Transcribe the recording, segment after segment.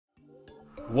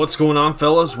What's going on,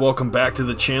 fellas? Welcome back to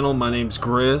the channel. My name's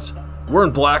Grizz. We're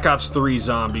in Black Ops 3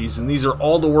 Zombies, and these are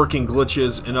all the working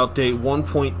glitches in update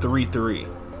 1.33.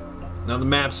 Now the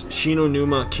maps Shino,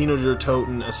 Numa, Kino,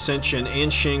 Toten, Ascension,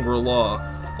 and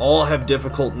Shangri-La all have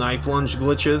difficult Knife-Lunge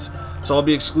glitches, so I'll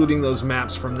be excluding those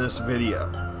maps from this video.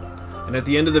 And at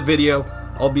the end of the video,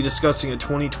 I'll be discussing a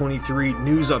 2023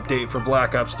 news update for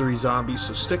Black Ops 3 Zombies,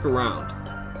 so stick around.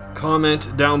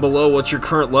 Comment down below what's your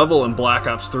current level in Black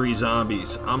Ops 3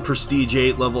 Zombies. I'm Prestige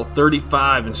 8, level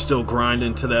 35, and still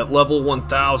grinding to that level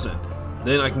 1000.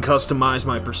 Then I can customize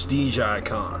my Prestige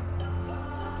icon.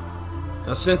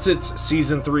 Now since it's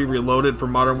Season 3 Reloaded for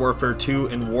Modern Warfare 2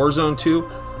 and Warzone 2,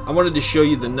 I wanted to show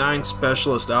you the 9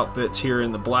 specialist outfits here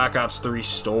in the Black Ops 3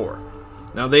 store.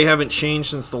 Now they haven't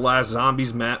changed since the last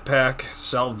Zombies map pack,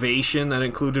 Salvation, that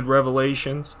included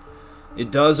Revelations. It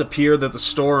does appear that the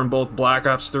store in both Black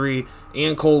Ops 3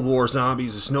 and Cold War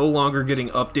Zombies is no longer getting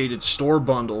updated store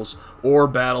bundles or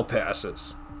battle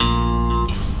passes.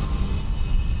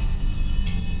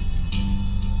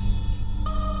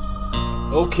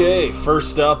 Okay,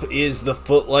 first up is the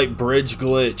Footlight bridge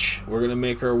glitch. We're going to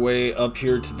make our way up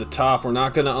here to the top. We're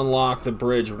not going to unlock the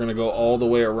bridge. We're going to go all the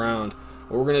way around.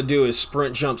 What we're going to do is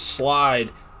sprint, jump,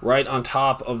 slide right on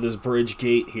top of this bridge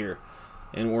gate here.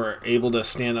 And we're able to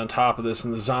stand on top of this,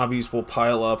 and the zombies will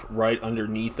pile up right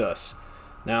underneath us.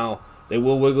 Now, they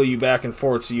will wiggle you back and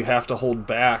forth, so you have to hold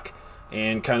back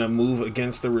and kind of move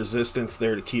against the resistance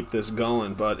there to keep this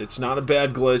going. But it's not a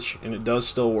bad glitch, and it does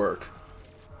still work.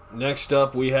 Next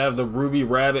up, we have the Ruby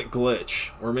Rabbit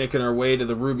glitch. We're making our way to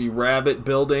the Ruby Rabbit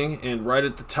building, and right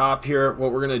at the top here,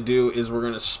 what we're going to do is we're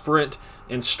going to sprint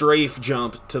and strafe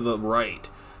jump to the right.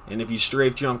 And if you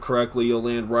strafe jump correctly, you'll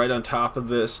land right on top of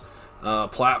this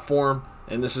platform,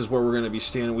 and this is where we're going to be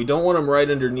standing. We don't want them right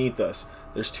underneath us.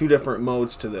 There's two different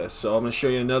modes to this, so I'm going to show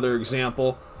you another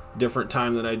example, different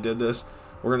time that I did this.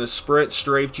 We're going to sprint,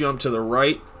 strafe jump to the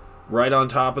right on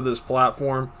top of this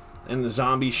platform, and the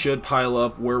zombies should pile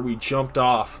up where we jumped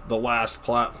off the last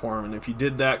platform. And if you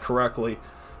did that correctly,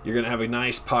 you're going to have a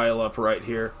nice pile up right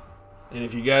here. And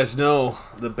if you guys know,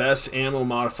 the best ammo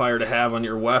modifier to have on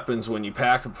your weapons when you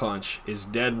pack a punch is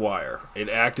dead wire. It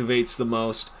activates the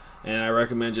most, and I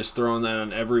recommend just throwing that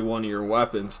on every one of your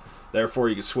weapons. Therefore,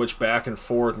 you can switch back and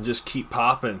forth and just keep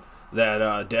popping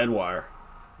that dead wire.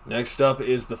 Next up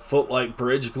is the Footlight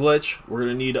bridge glitch. We're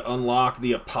going to need to unlock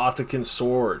the Apothecon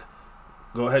sword.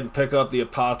 Go ahead and pick up the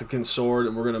Apothecon sword,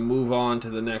 and we're going to move on to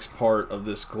the next part of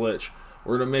this glitch.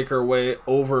 We're going to make our way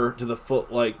over to the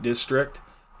Footlight district.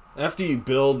 After you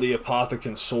build the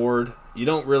Apothecon sword, you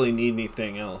don't really need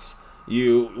anything else.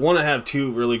 You want to have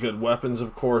two really good weapons,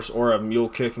 of course, or have Mule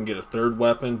Kick and get a third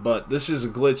weapon, but this is a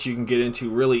glitch you can get into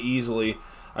really easily.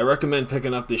 I recommend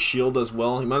picking up the shield as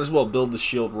well. You might as well build the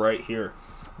shield right here.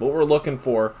 What we're looking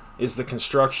for is the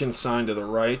construction sign to the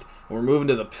right, and we're moving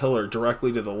to the pillar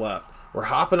directly to the left. We're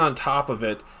hopping on top of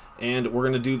it, and we're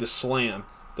going to do the slam,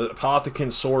 the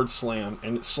Apothecon sword slam,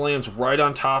 and it slams right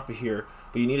on top of here,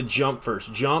 but you need to jump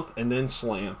first. Jump and then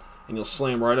slam, and you'll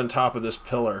slam right on top of this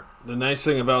pillar. The nice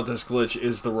thing about this glitch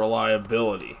is the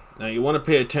reliability. Now you want to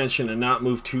pay attention and not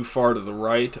move too far to the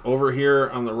right. Over here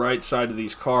on the right side of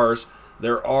these cars,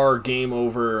 there are game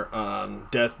over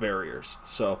death barriers.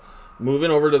 So moving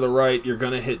over to the right, you're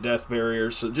going to hit death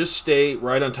barriers. So just stay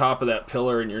right on top of that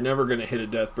pillar, and you're never going to hit a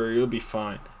death barrier. You'll be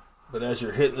fine. But as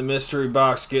you're hitting the mystery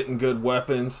box, getting good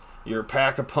weapons, you're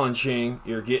pack-a-punching,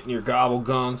 you're getting your gobble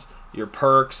gums, your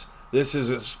perks, this is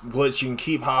a glitch you can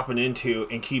keep hopping into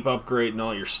and keep upgrading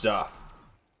all your stuff.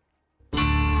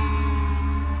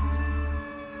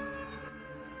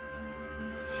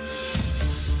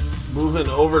 Moving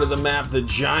over to the map, the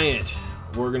Giant,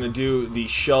 we're going to do the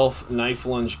Shelf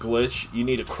Knife-Lunge glitch. You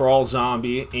need a crawl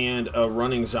zombie and a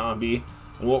running zombie.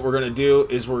 And what we're going to do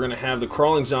is we're going to have the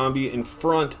crawling zombie in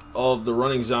front of the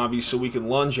running zombie so we can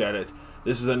lunge at it.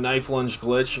 This is a Knife-Lunge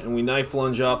glitch, and we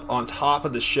Knife-Lunge up on top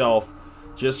of the shelf,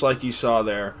 just like you saw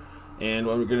there. And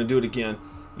we're going to do it again.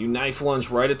 You Knife-Lunge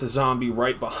right at the zombie,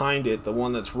 right behind it, the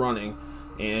one that's running,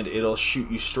 and it'll shoot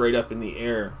you straight up in the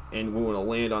air, and we want to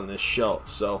land on this shelf.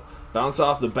 So bounce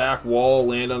off the back wall,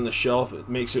 land on the shelf. It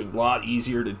makes it a lot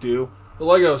easier to do. But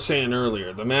like I was saying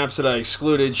earlier, the maps that I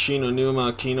excluded, Shino,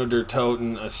 Numa, Kino,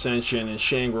 Toten, Ascension, and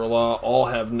Shangri-La, all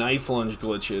have Knife-Lunge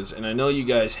glitches, and I know you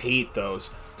guys hate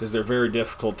those because they're very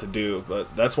difficult to do,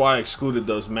 but that's why I excluded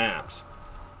those maps.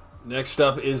 Next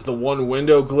up is the one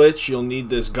window glitch. You'll need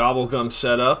this gobblegum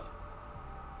setup.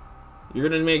 You're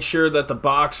going to make sure that the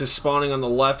box is spawning on the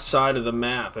left side of the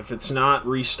map. If it's not,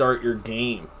 restart your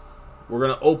game. We're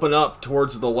going to open up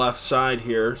towards the left side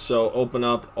here. So open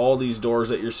up all these doors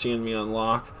that you're seeing me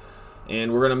unlock.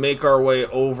 and we're going to make our way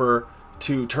over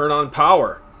to turn on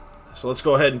power. So let's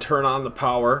go ahead and turn on the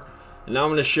power. And now I'm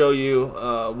going to show you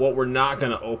what we're not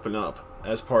going to open up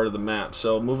as part of the map.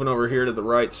 So moving over here to the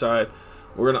right side,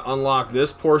 we're going to unlock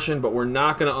this portion, but we're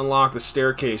not going to unlock the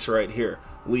staircase right here.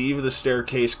 Leave the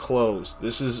staircase closed.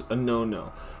 This is a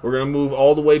no-no. We're going to move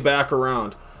all the way back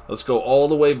around. Let's go all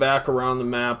the way back around the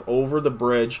map over the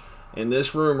bridge. And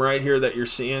this room right here that you're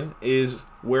seeing is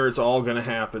where it's all going to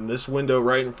happen. This window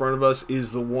right in front of us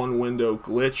is the one window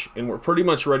glitch, and we're pretty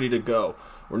much ready to go.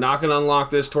 We're not going to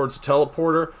unlock this towards the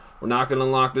teleporter. We're not going to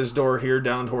unlock this door here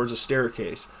down towards the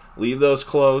staircase. Leave those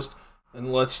closed,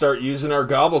 and let's start using our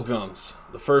gobblegums.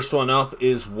 The first one up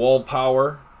is wall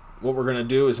power. What we're going to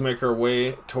do is make our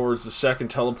way towards the second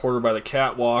teleporter by the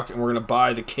catwalk, and we're going to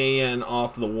buy the KN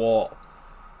off the wall.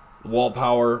 The wall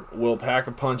power will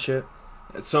pack-a-punch it.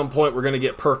 At some point, we're going to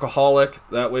get Perkaholic.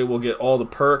 That way we'll get all the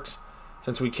perks.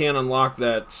 Since we can't unlock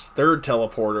that third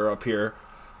teleporter up here,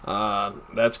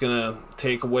 that's going to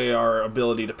take away our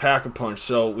ability to pack-a-punch.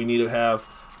 So we need to have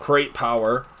crate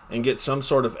power and get some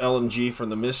sort of LMG from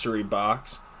the mystery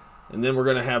box. And then we're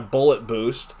going to have bullet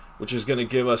boost, which is going to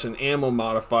give us an ammo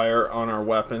modifier on our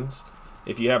weapons.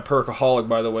 If you have Perkaholic,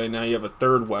 by the way, now you have a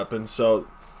third weapon. So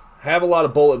have a lot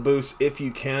of bullet boosts if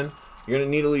you can. You're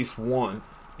going to need at least one.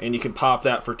 And you can pop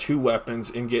that for 2 weapons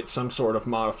and get some sort of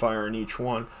modifier in each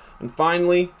one. And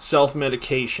finally,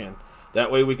 self-medication.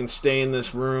 That way we can stay in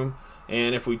this room,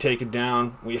 and if we take it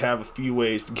down, we have a few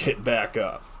ways to get back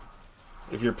up.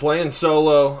 If you're playing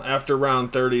solo, after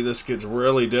round 30, this gets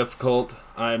really difficult.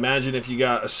 I imagine if you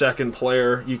got a second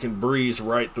player, you can breeze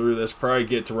right through this. Probably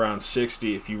get to round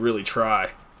 60 if you really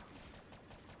try.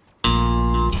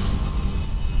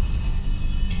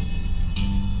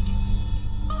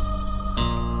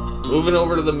 Moving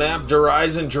over to the map,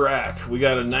 Eisendrache. We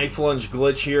got a Knife-Lunge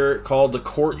glitch here called the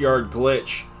Courtyard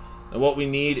glitch. And what we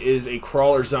need is a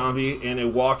crawler zombie and a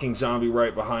walking zombie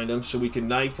right behind him, so we can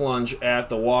Knife-Lunge at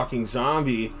the walking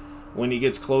zombie when he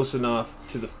gets close enough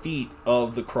to the feet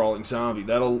of the crawling zombie.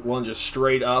 That'll lunge us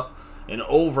straight up and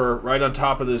over right on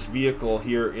top of this vehicle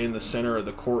here in the center of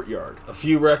the courtyard. A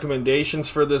few recommendations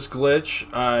for this glitch.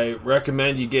 I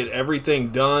recommend you get everything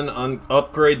done,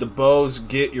 upgrade the bows,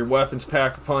 get your weapons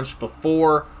pack-a-punch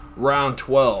before round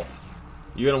 12.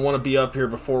 You're going to want to be up here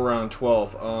before round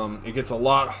 12. It gets a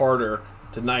lot harder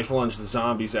to Knife-Lunge the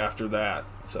zombies after that.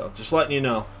 So just letting you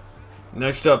know.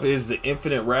 Next up is the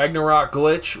Infinite Ragnarok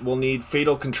glitch. We'll need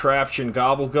Fatal Contraption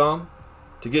Gobblegum.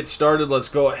 To get started, let's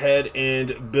go ahead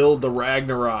and build the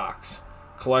Ragnaroks.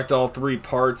 Collect all 3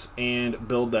 parts and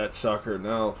build that sucker.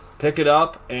 Now, pick it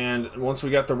up, and once we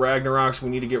got the Ragnaroks,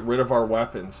 we need to get rid of our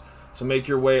weapons. So make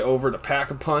your way over to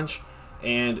Pack-a-Punch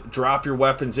and drop your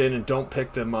weapons in and don't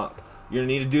pick them up. You're going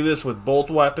to need to do this with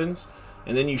both weapons,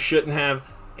 and then you shouldn't have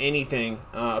anything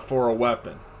for a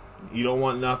weapon. You don't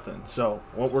want nothing. So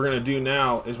what we're going to do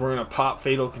now is we're going to pop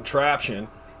Fatal Contraption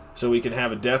so we can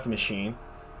have a death machine.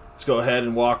 Let's go ahead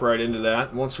and walk right into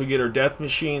that. Once we get our death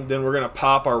machine, then we're going to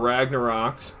pop our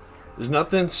Ragnaroks. There's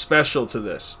nothing special to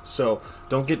this, so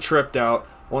don't get tripped out.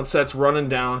 Once that's running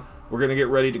down, we're going to get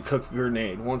ready to cook a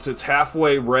grenade. Once it's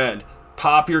halfway red,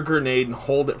 pop your grenade and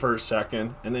hold it for a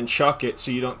second, and then chuck it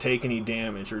so you don't take any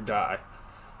damage or die.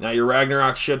 Now your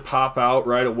Ragnarok should pop out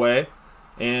right away,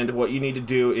 and what you need to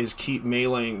do is keep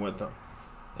meleeing with them.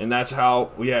 And that's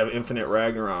how we have infinite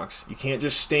Ragnaroks. You can't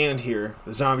just stand here.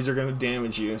 The zombies are going to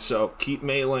damage you, so keep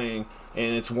meleeing,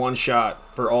 and it's one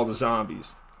shot for all the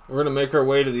zombies. We're going to make our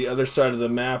way to the other side of the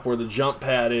map where the jump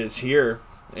pad is here,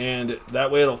 and that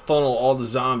way it'll funnel all the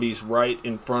zombies right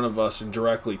in front of us and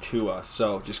directly to us.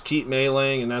 So just keep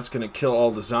meleeing, and that's going to kill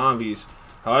all the zombies.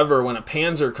 However, when a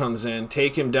Panzer comes in,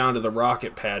 take him down to the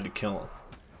rocket pad to kill him.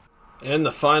 And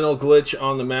the final glitch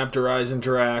on the map,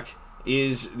 Eisendrache,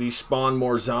 is the spawn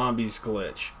more zombies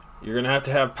glitch. You're going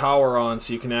to have power on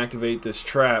so you can activate this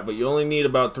trap, but you only need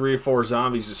about 3 or 4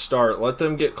 zombies to start. Let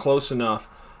them get close enough,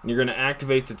 and you're going to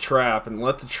activate the trap and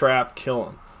let the trap kill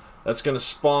them. That's going to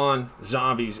spawn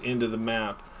zombies into the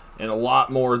map, and a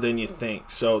lot more than you think.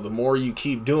 So the more you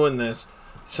keep doing this,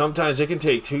 sometimes it can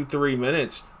take 2-3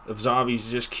 minutes of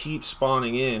zombies just keep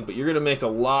spawning in, but you're going to make a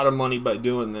lot of money by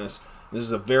doing this. This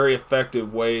is a very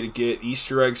effective way to get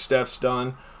Easter egg steps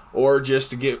done, or just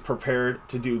to get prepared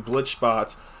to do glitch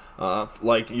spots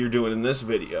like you're doing in this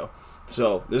video.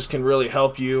 So this can really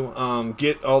help you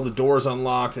get all the doors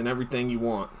unlocked and everything you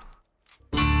want.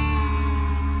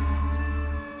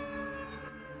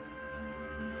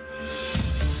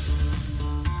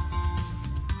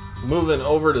 Moving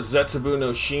over to Zetsubou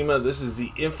no Shima, this is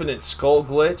the Infinite Skull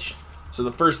glitch. So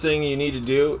the first thing you need to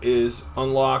do is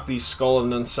unlock the Skull of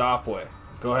Nunsapwe.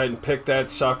 go ahead and pick that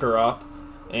sucker up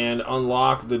and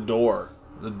unlock the door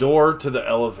to the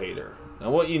elevator.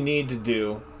 Now what you need to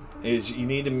do is you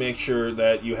need to make sure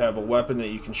that you have a weapon that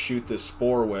you can shoot this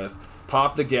spore with.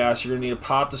 Pop the gas. You're going to need to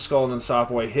pop the skull and then stop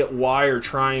away. Hit Y or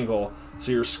triangle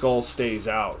so your skull stays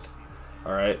out.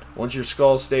 Alright, once your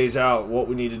skull stays out, what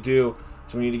we need to do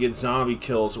is we need to get zombie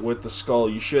kills with the skull.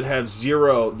 You should have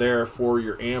 0 there for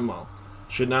your ammo.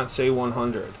 Should not say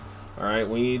 100. Alright,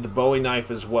 we need the Bowie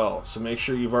knife as well. So make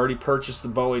sure you've already purchased the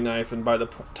Bowie knife, and by the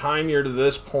time you're to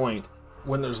this point,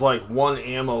 when there's like 1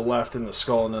 ammo left in the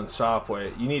skull and then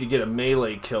Sopway, you need to get a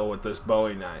melee kill with this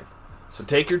Bowie knife. So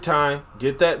take your time,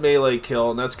 get that melee kill,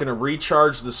 and that's going to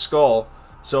recharge the skull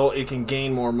so it can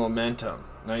gain more momentum.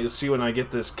 Now you'll see when I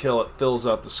get this kill, it fills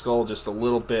up the skull just a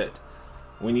little bit.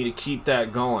 We need to keep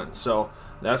that going. So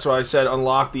that's why I said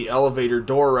unlock the elevator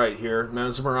door right here.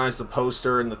 Mesmerize the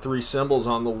poster and the 3 symbols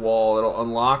on the wall. It'll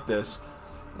unlock this.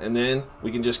 And then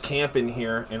we can just camp in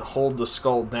here and hold the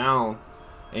skull down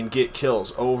and get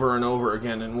kills over and over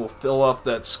again. And we'll fill up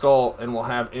that skull and we'll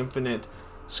have infinite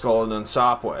skull and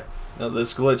unsopway. Now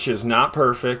this glitch is not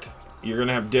perfect. You're going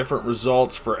to have different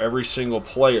results for every single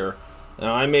player.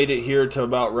 Now I made it here to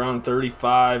about round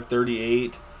 35,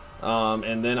 38,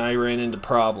 and then I ran into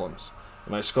problems.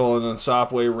 My skull and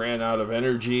unsopway ran out of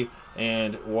energy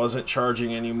and wasn't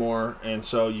charging anymore, and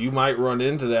so you might run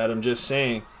into that. I'm just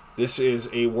saying this is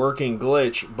a working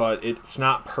glitch, but it's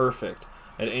not perfect.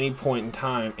 At any point in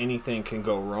time, anything can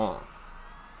go wrong.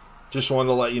 Just wanted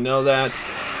to let you know that.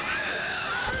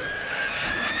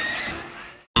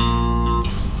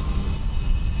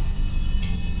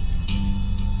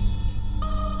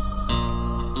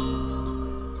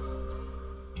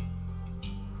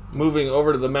 Moving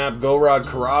over to the map Gorod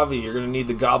Krovi, you're going to need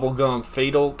the Gobblegum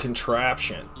Fatal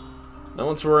Contraption. Now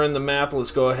once we're in the map, let's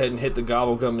go ahead and hit the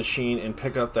Gobblegum machine and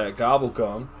pick up that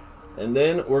Gobblegum. And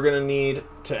then we're going to need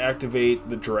to activate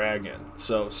the dragon.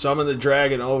 So summon the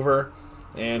dragon over,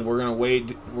 and we're going to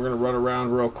wait. We're going to run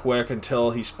around real quick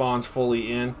until he spawns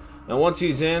fully in. Now once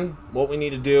he's in, what we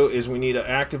need to do is we need to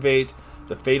activate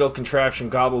the Fatal Contraption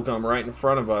Gobblegum right in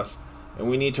front of us. And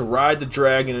we need to ride the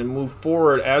dragon and move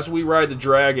forward as we ride the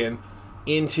dragon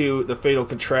into the Fatal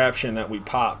Contraption that we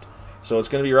popped. So it's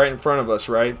going to be right in front of us,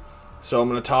 right? So I'm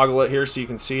going to toggle it here so you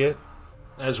can see it.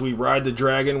 As we ride the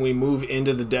dragon, we move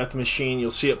into the death machine.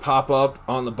 You'll see it pop up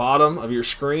on the bottom of your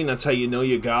screen. That's how you know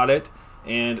you got it.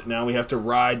 And now we have to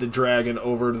ride the dragon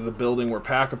over to the building where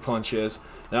Pack-a-Punch is.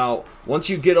 Now, once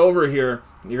you get over here,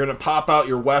 you're going to pop out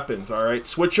your weapons, alright?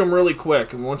 Switch them really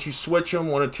quick, and once you switch them,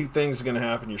 one of 2 things is going to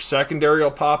happen. Your secondary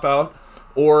will pop out,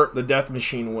 or the death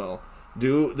machine will.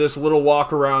 Do this little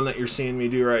walk around that you're seeing me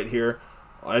do right here.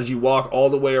 As you walk all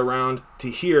the way around to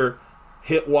here,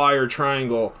 hit Y or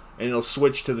triangle, and it'll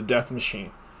switch to the death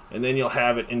machine. And then you'll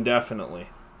have it indefinitely.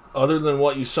 Other than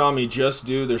what you saw me just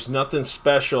do, there's nothing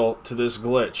special to this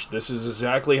glitch. This is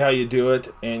exactly how you do it,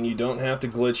 and you don't have to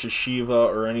glitch a Shiva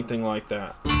or anything like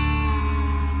that.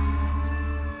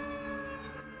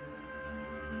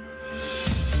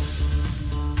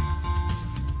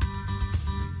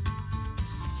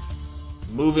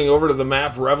 Moving over to the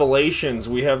map Revelations,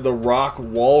 we have the rock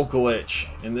wall glitch.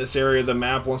 In this area of the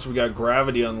map, once we got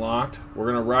gravity unlocked,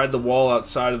 we're going to ride the wall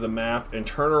outside of the map and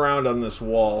turn around on this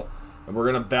wall, and we're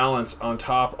going to balance on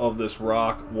top of this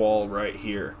rock wall right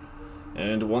here.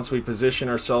 And once we position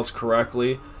ourselves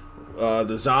correctly,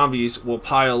 the zombies will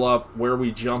pile up where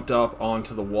we jumped up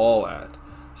onto the wall at.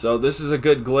 So this is a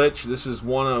good glitch. This is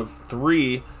one of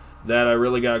 3 that I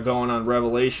really got going on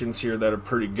Revelations here that are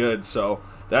pretty good. So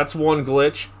that's one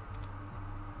glitch.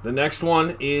 The next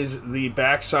one is the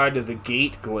backside of the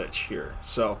gate glitch here.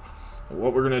 So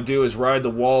what we're going to do is ride the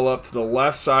wall up to the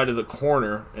left side of the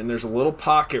corner, and there's a little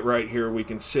pocket right here we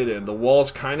can sit in. The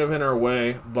wall's kind of in our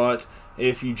way, but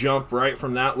if you jump right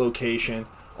from that location,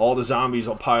 all the zombies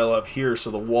will pile up here, so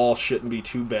the wall shouldn't be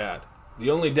too bad. The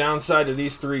only downside to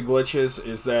these 3 glitches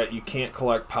is that you can't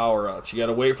collect power-ups. You got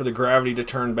to wait for the gravity to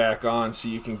turn back on so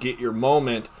you can get your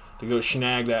moment to go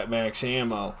snag that max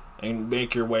ammo and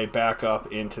make your way back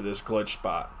up into this glitch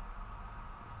spot.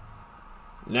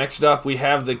 Next up, we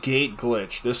have the gate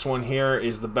glitch. This one here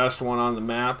is the best one on the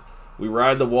map. We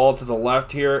ride the wall to the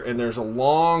left here, and there's a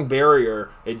long barrier.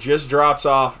 It just drops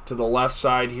off to the left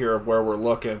side here of where we're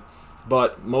looking.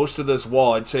 But most of this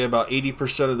wall, I'd say about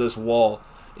 80% of this wall,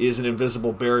 is an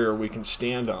invisible barrier we can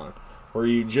stand on. Where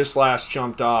you just last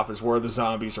jumped off is where the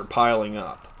zombies are piling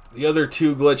up. The other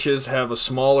 2 glitches have a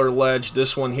smaller ledge.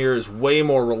 This one here is way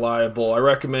more reliable. I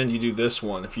recommend you do this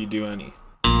one if you do any.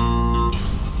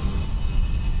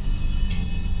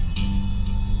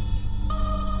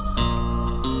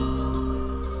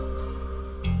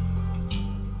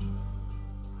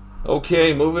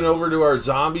 Okay, moving over to our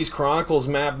Zombies Chronicles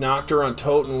map, Nacht or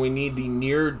Untoten, we need the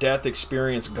near-death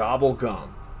experience Gobblegum.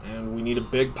 And we need a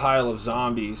big pile of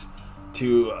zombies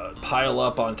to pile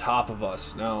up on top of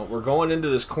us. Now, we're going into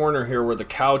this corner here where the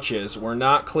couch is. We're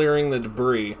not clearing the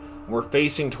debris. We're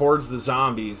facing towards the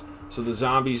zombies, so the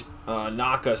zombies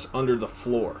knock us under the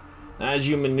floor. Now, as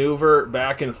you maneuver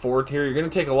back and forth here, you're going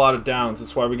to take a lot of downs.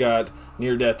 That's why we got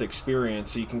near-death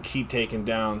experience, so you can keep taking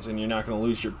downs and you're not going to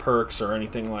lose your perks or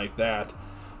anything like that.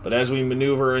 But as we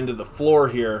maneuver into the floor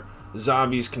here, the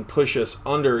zombies can push us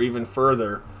under even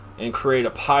further and create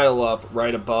a pile up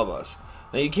right above us.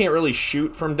 Now, you can't really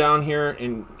shoot from down here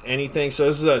in anything, so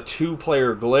this is a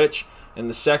two-player glitch, and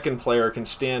the second player can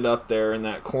stand up there in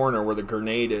that corner where the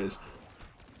grenade is.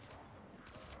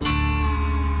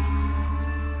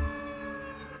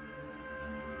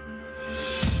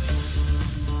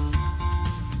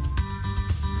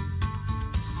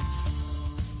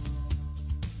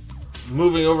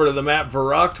 Moving over to the map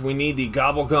Verruckt, we need the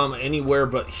Gobblegum anywhere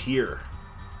but here.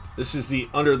 This is the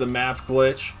under the map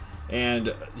glitch,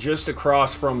 and just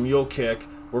across from Mule Kick,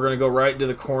 we're going to go right into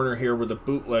the corner here where the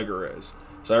bootlegger is.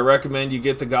 So I recommend you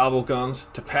get the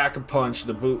Gobblegums to pack a punch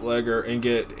the bootlegger and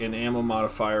get an ammo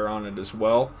modifier on it as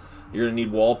well. You're going to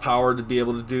need wall power to be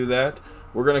able to do that.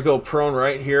 We're going to go prone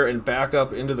right here and back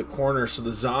up into the corner so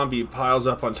the zombie piles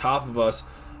up on top of us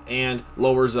and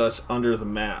lowers us under the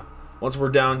map. Once we're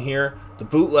down here, the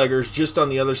bootlegger's just on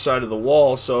the other side of the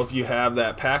wall, so if you have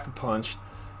that pack-a-punch,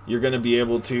 you're going to be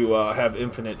able to have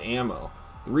infinite ammo.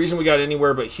 The reason we got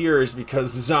anywhere but here is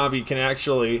because the zombie can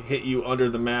actually hit you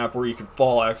under the map, where you can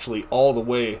fall actually all the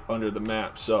way under the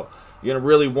map. So you're going to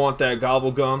really want that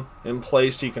Gobblegum in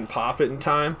place so you can pop it in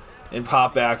time and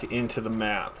pop back into the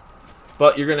map.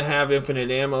 But you're going to have infinite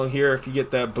ammo here if you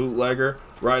get that bootlegger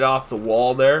right off the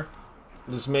wall there.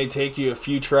 This may take you a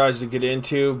few tries to get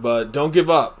into, but don't give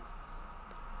up.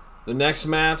 The next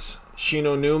maps,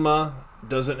 Numa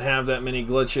doesn't have that many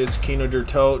glitches. Kino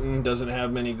Toten doesn't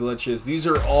have many glitches. These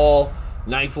are all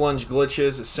Knife-Lunge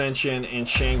glitches, Ascension and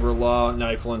Shangri-La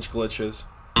Knife-Lunge glitches.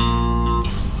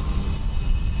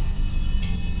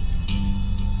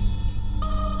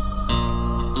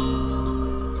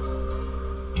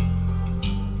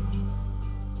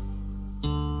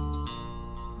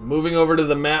 Moving over to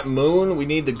the map Moon, we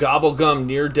need the Gobblegum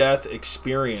near-death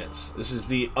experience. This is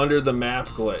the under the map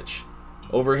glitch.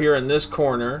 Over here in this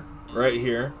corner, right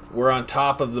here, we're on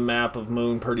top of the map of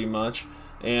Moon pretty much,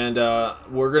 and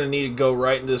we're going to need to go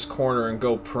right in this corner and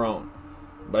go prone.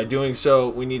 By doing so,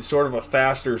 we need sort of a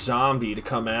faster zombie to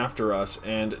come after us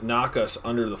and knock us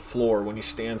under the floor when he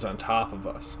stands on top of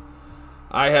us.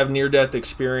 I have near-death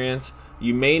experience.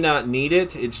 You may not need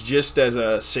it. It's just as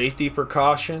a safety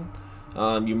precaution.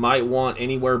 You might want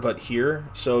anywhere but here,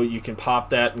 so you can pop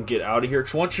that and get out of here.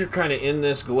 Because once you're kind of in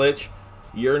this glitch,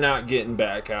 you're not getting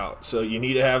back out. So you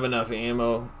need to have enough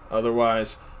ammo,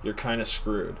 otherwise you're kind of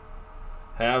screwed.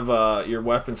 Have your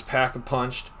weapons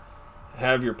pack-a-punched,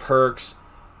 have your perks,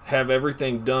 have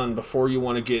everything done before you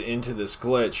want to get into this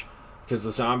glitch, because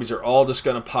the zombies are all just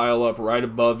going to pile up right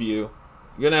above you.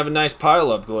 You're going to have a nice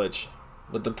pile-up glitch,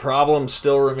 but the problem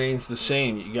still remains the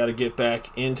same. You got to get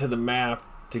back into the map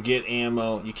to get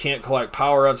ammo. You can't collect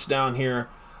power-ups down here,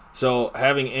 so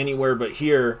having anywhere but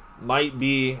here might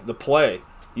be the play.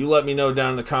 You let me know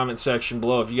down in the comment section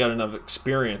below if you got enough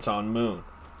experience on Moon.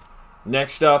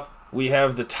 Next up, we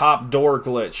have the top door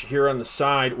glitch. Here on the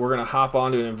side, we're going to hop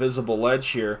onto an invisible ledge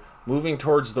here. Moving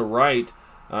towards the right,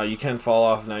 you can fall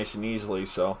off nice and easily,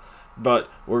 but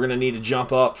we're going to need to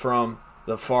jump up from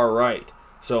the far right.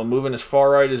 So moving as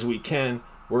far right as we can,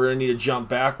 we're going to need to jump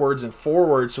backwards and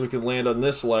forward so we can land on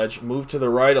this ledge, move to the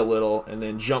right a little, and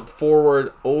then jump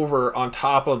forward over on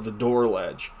top of the door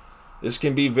ledge. This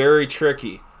can be very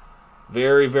tricky.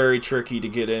 Very, very tricky to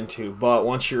get into. But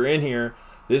once you're in here,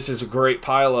 this is a great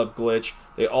pile-up glitch.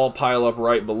 They all pile up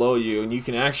right below you, and you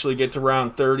can actually get to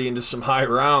round 30 into some high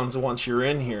rounds once you're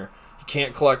in here. You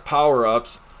can't collect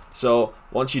power-ups, so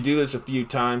once you do this a few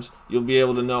times, you'll be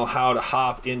able to know how to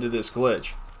hop into this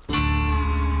glitch.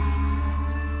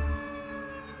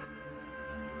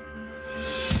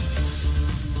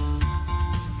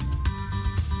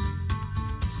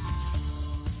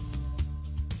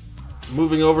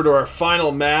 Moving over to our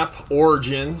final map,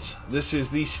 Origins. This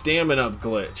is the Stamina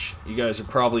glitch. You guys are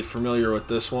probably familiar with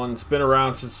this one. It's been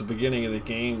around since the beginning of the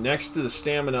game. Next to the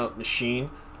Stamina machine,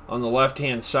 on the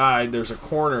left-hand side, there's a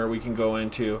corner we can go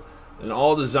into, and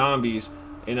all the zombies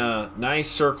in a nice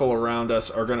circle around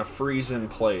us are going to freeze in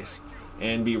place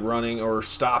and be running or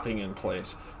stopping in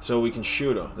place, so we can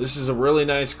shoot them. This is a really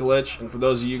nice glitch, and for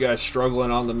those of you guys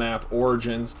struggling on the map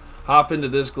Origins, hop into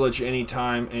this glitch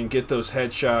anytime and get those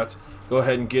headshots. Go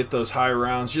ahead and get those high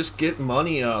rounds. Just get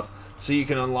money up so you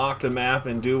can unlock the map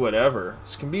and do whatever.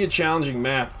 This can be a challenging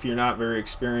map if you're not very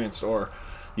experienced or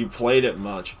you played it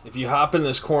much. If you hop in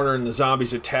this corner and the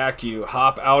zombies attack you,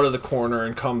 hop out of the corner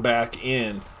and come back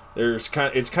in. It's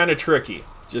kind of tricky,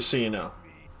 just so you know.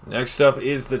 Next up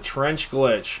is the trench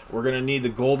glitch. We're going to need the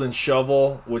golden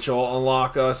shovel, which will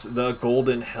unlock us the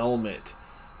golden helmet.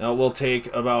 Now it will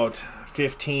take about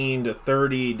 15 to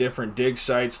 30 different dig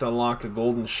sites to unlock the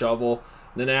golden shovel.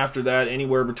 Then after that,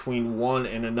 anywhere between 1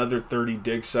 and another 30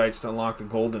 dig sites to unlock the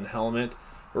golden helmet.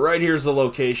 But right here's the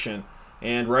location.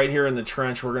 And right here in the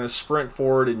trench, we're going to sprint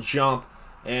forward and jump,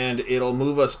 and it'll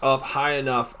move us up high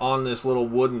enough on this little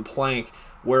wooden plank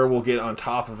where we'll get on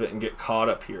top of it and get caught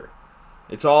up here.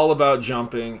 It's all about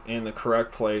jumping in the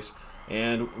correct place,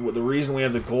 and the reason we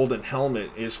have the golden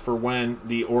helmet is for when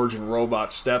the Origin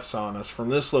robot steps on us. From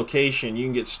this location, you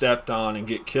can get stepped on and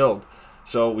get killed.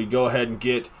 So we go ahead and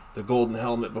get the golden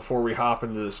helmet before we hop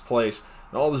into this place.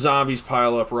 And all the zombies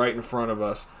pile up right in front of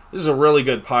us. This is a really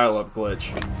good pile-up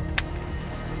glitch.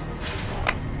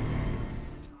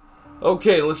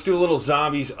 Okay, let's do a little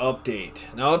zombies update.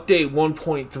 Now, update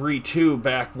 1.32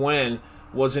 back when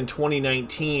was in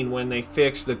 2019 when they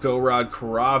fixed the Gorod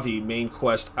Krovi main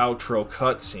quest outro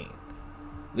cutscene.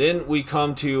 Then we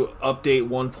come to update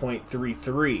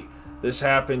 1.33. This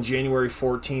happened January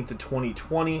 14th of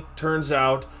 2020. Turns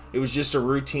out it was just a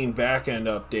routine backend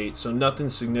update, so nothing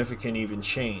significant even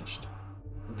changed.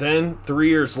 Then, 3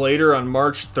 years later, on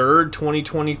March 3rd,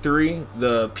 2023,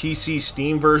 the PC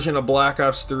Steam version of Black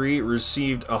Ops 3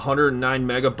 received a 109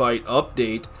 megabyte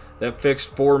update that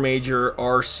fixed 4 major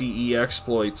RCE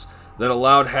exploits that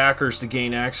allowed hackers to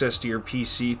gain access to your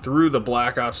PC through the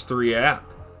Black Ops 3 app.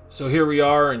 So here we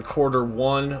are in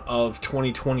Q1 of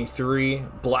 2023.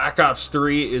 Black Ops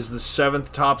 3 is the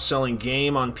 7th top-selling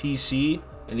game on PC.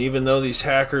 And even though these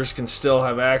hackers can still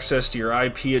have access to your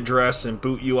IP address and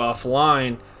boot you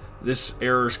offline, this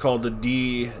error is called the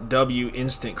DW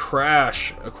Instant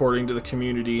Crash, according to the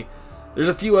community. There's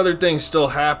a few other things still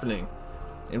happening.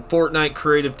 In Fortnite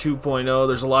Creative 2.0,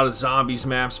 there's a lot of zombies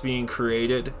maps being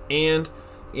created. And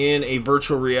in a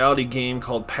virtual reality game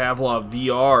called Pavlov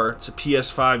VR, it's a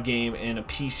PS5 game and a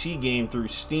PC game through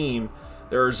Steam,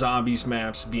 there are zombies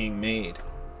maps being made.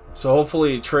 So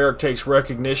hopefully Treyarch takes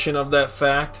recognition of that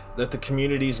fact, that the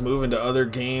community's moving to other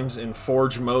games in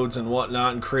Forge modes and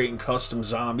whatnot and creating custom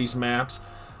zombies maps.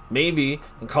 Maybe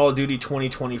in Call of Duty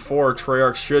 2024,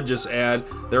 Treyarch should just add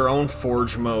their own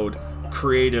Forge mode,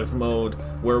 creative mode,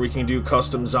 where we can do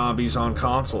custom zombies on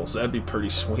consoles. That'd be pretty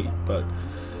sweet. But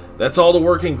that's all the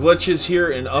working glitches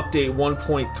here in update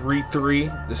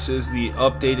 1.33. This is the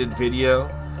updated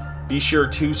video. Be sure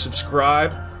to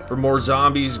subscribe for more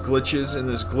zombies glitches in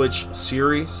this glitch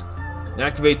series, and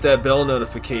activate that bell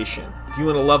notification if you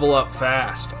want to level up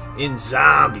fast in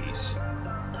zombies.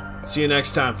 See you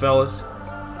next time, fellas.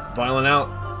 Violent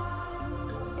out.